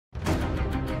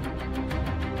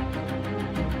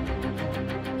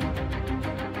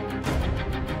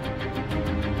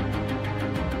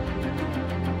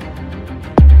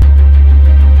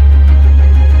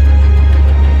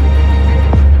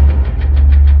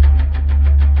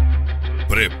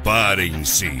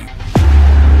Preparem-se.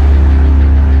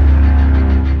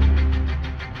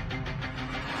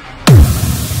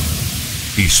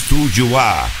 Estúdio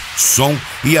A, som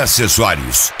e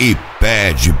acessórios, e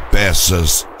pé de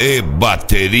peças e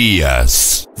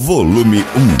baterias. Volume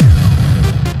 1.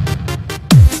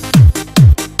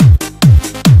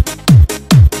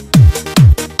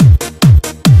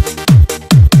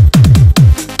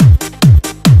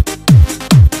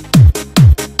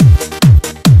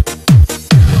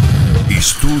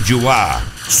 Estúdio A,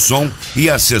 som e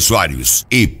acessórios,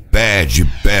 e pé de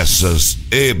peças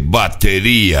e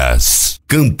baterias.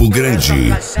 Campo Grande,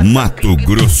 Mato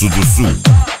Grosso do Sul.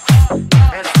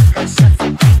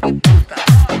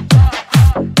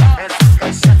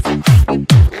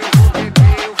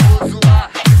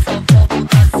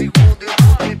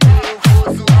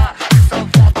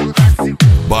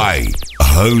 By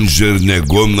Ranger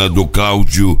Negona do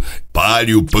Cláudio,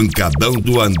 pare o pancadão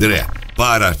do André.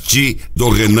 Para ti, do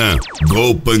Renan,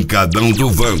 Gol Pancadão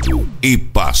do Vando e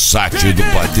Passat do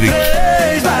Patrick.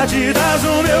 Três batidas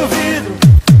no meu vidro.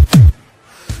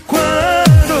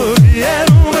 Quando vier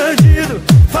um bandido,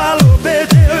 falou,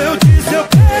 perdeu, eu disse, eu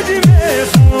perdi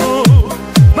mesmo.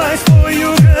 Mas foi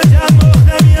o grande amor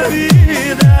da minha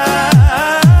vida.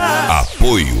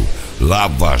 Apoio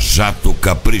Lava Jato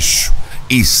Capricho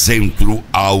e Centro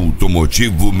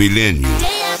Automotivo Milênio.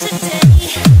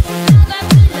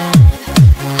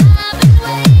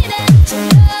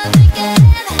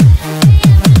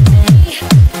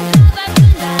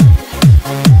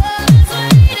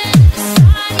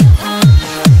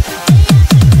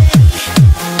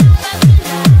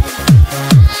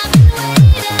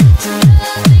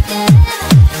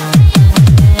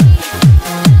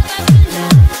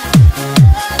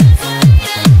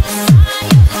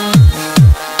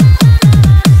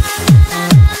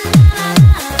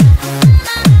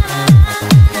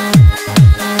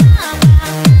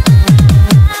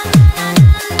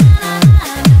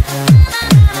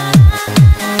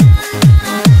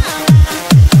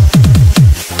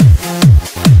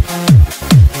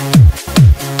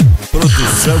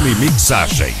 Produção e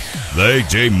mixagem,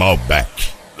 DJ Malbek.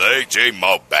 DJ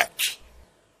Malbek.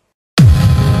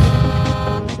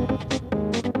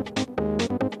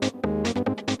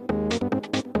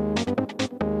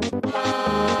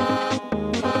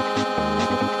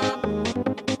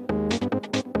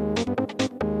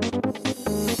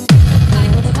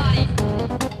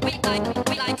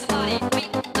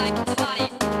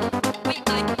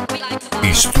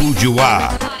 Estúdio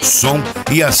A, som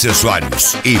e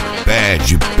acessórios, e pé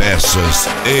de peças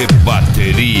e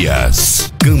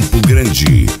baterias. Campo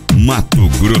Grande, Mato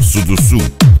Grosso do Sul.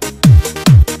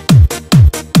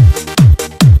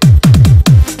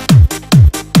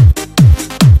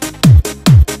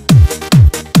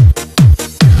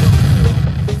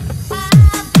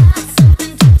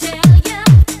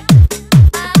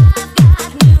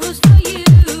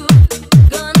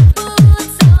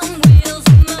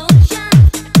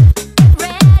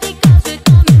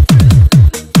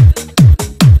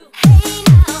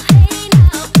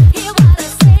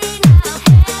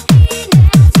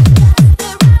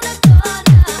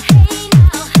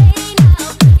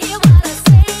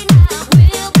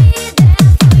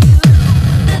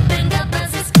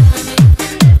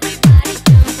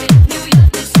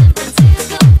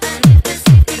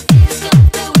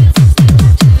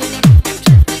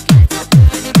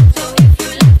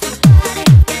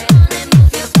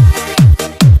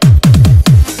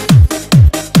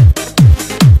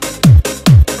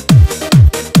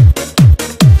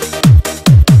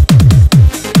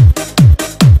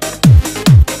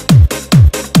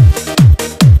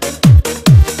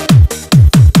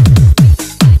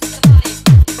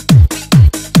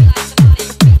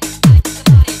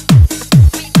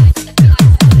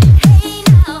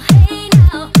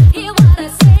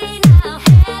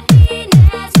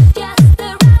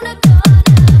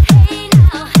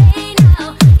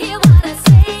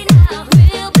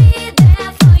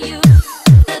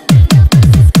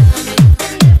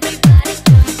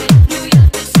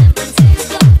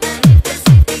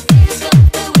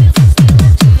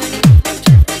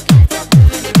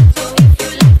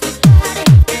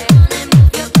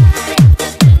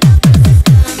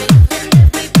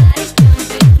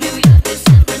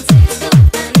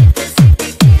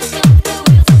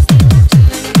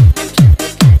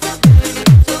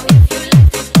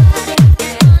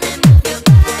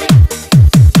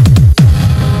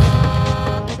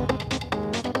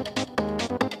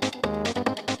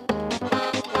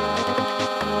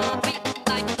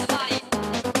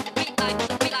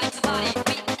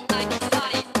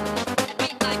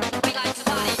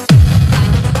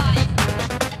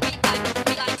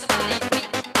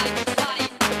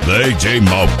 DJ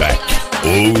Malbek.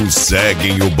 Uns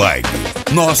seguem o baile,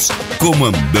 nós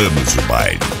comandamos o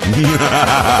baile.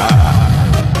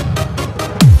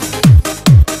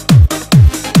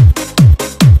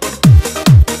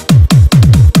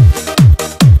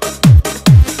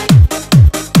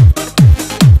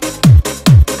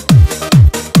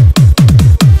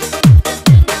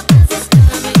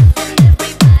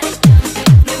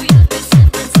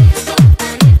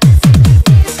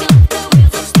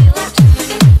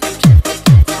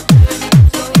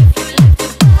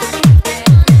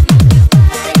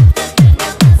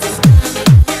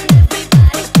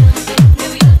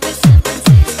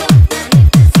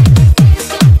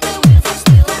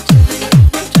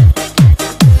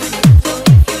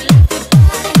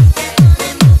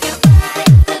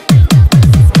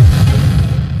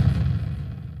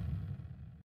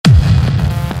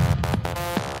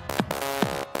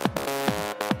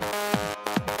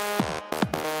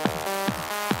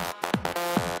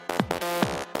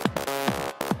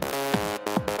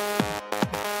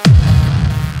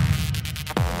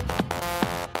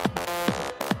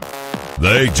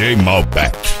 DJ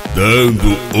Malbek,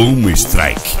 dando um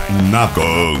strike na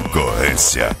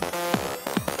concorrência.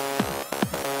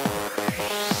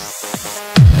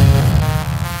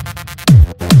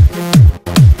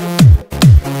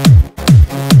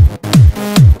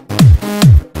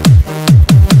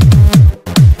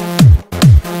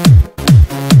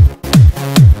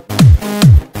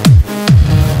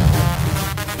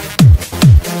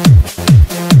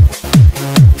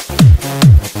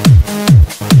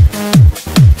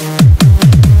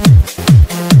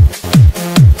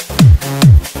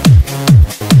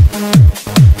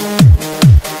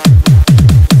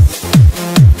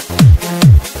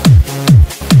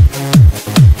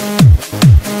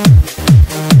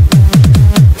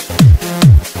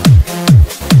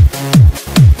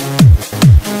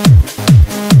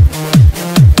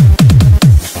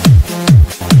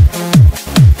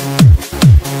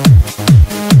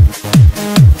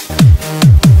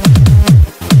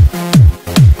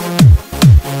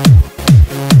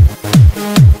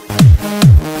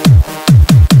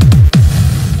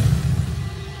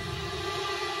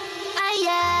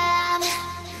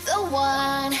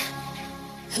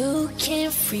 Who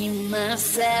can free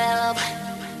myself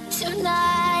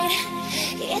tonight?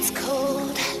 It's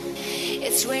cold,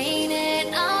 it's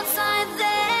raining outside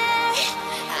there.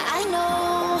 I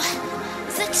know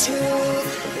the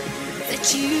truth,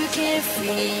 that you can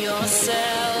free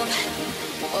yourself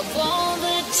of all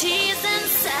the tears and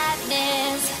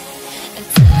sadness and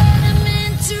turn them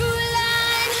into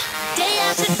light. Day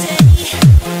after day,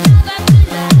 love after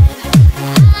love,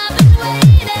 I've been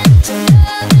waiting to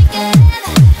love again.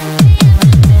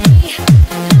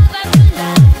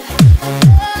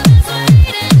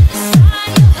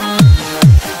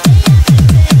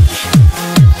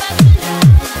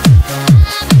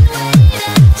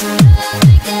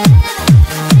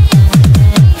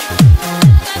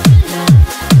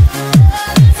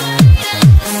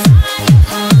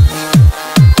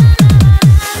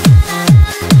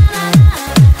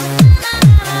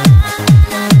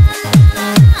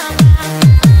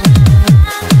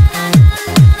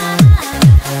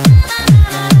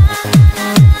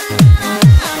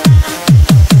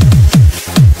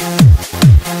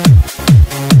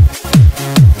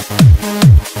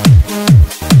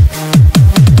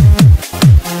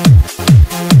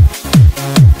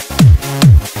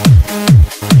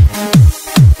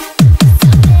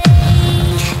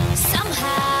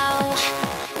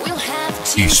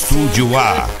 Estúdio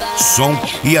A, som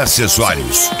e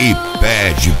acessórios, e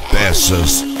pé de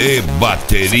peças e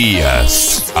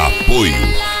baterias. Apoio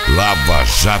Lava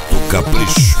Jato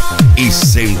Capricho e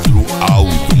Centro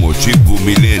Automotivo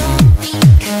Milênio.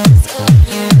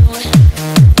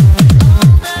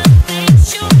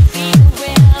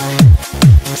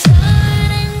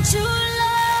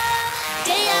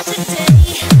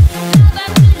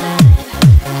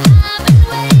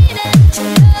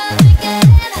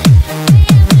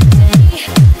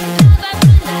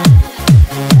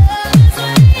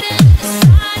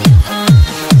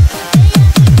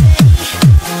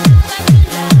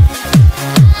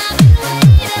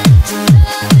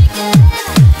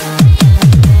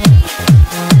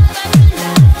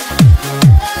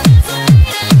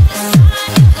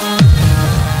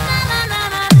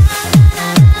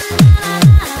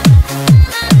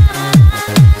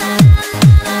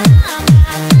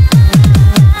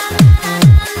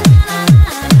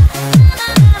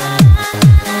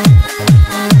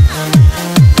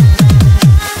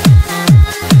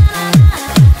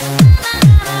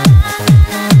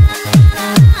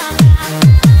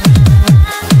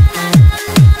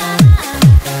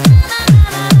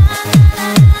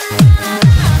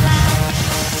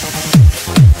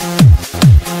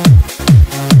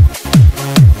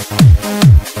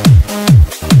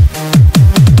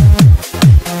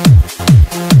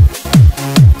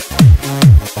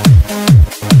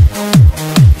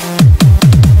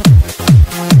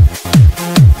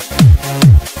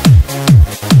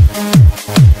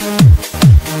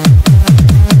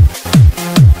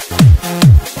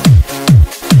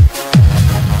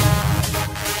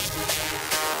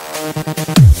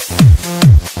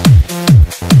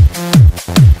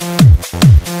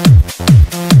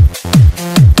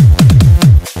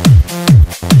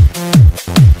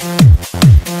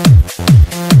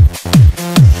 We'll be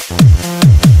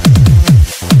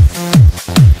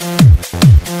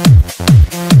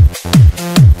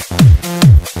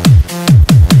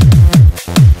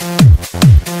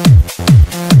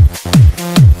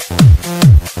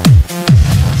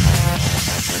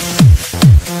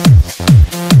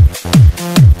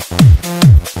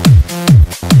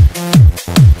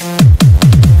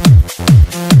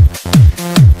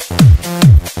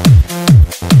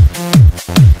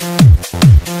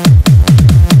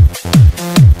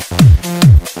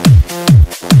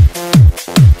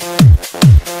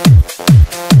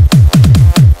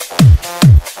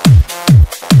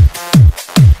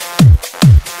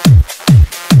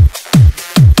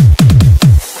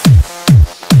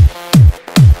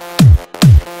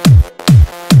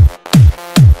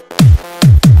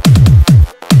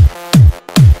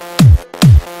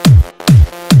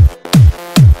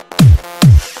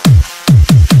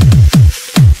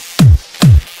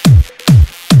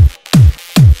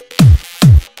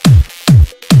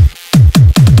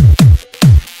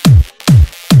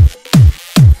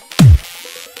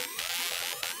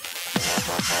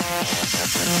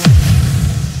right back.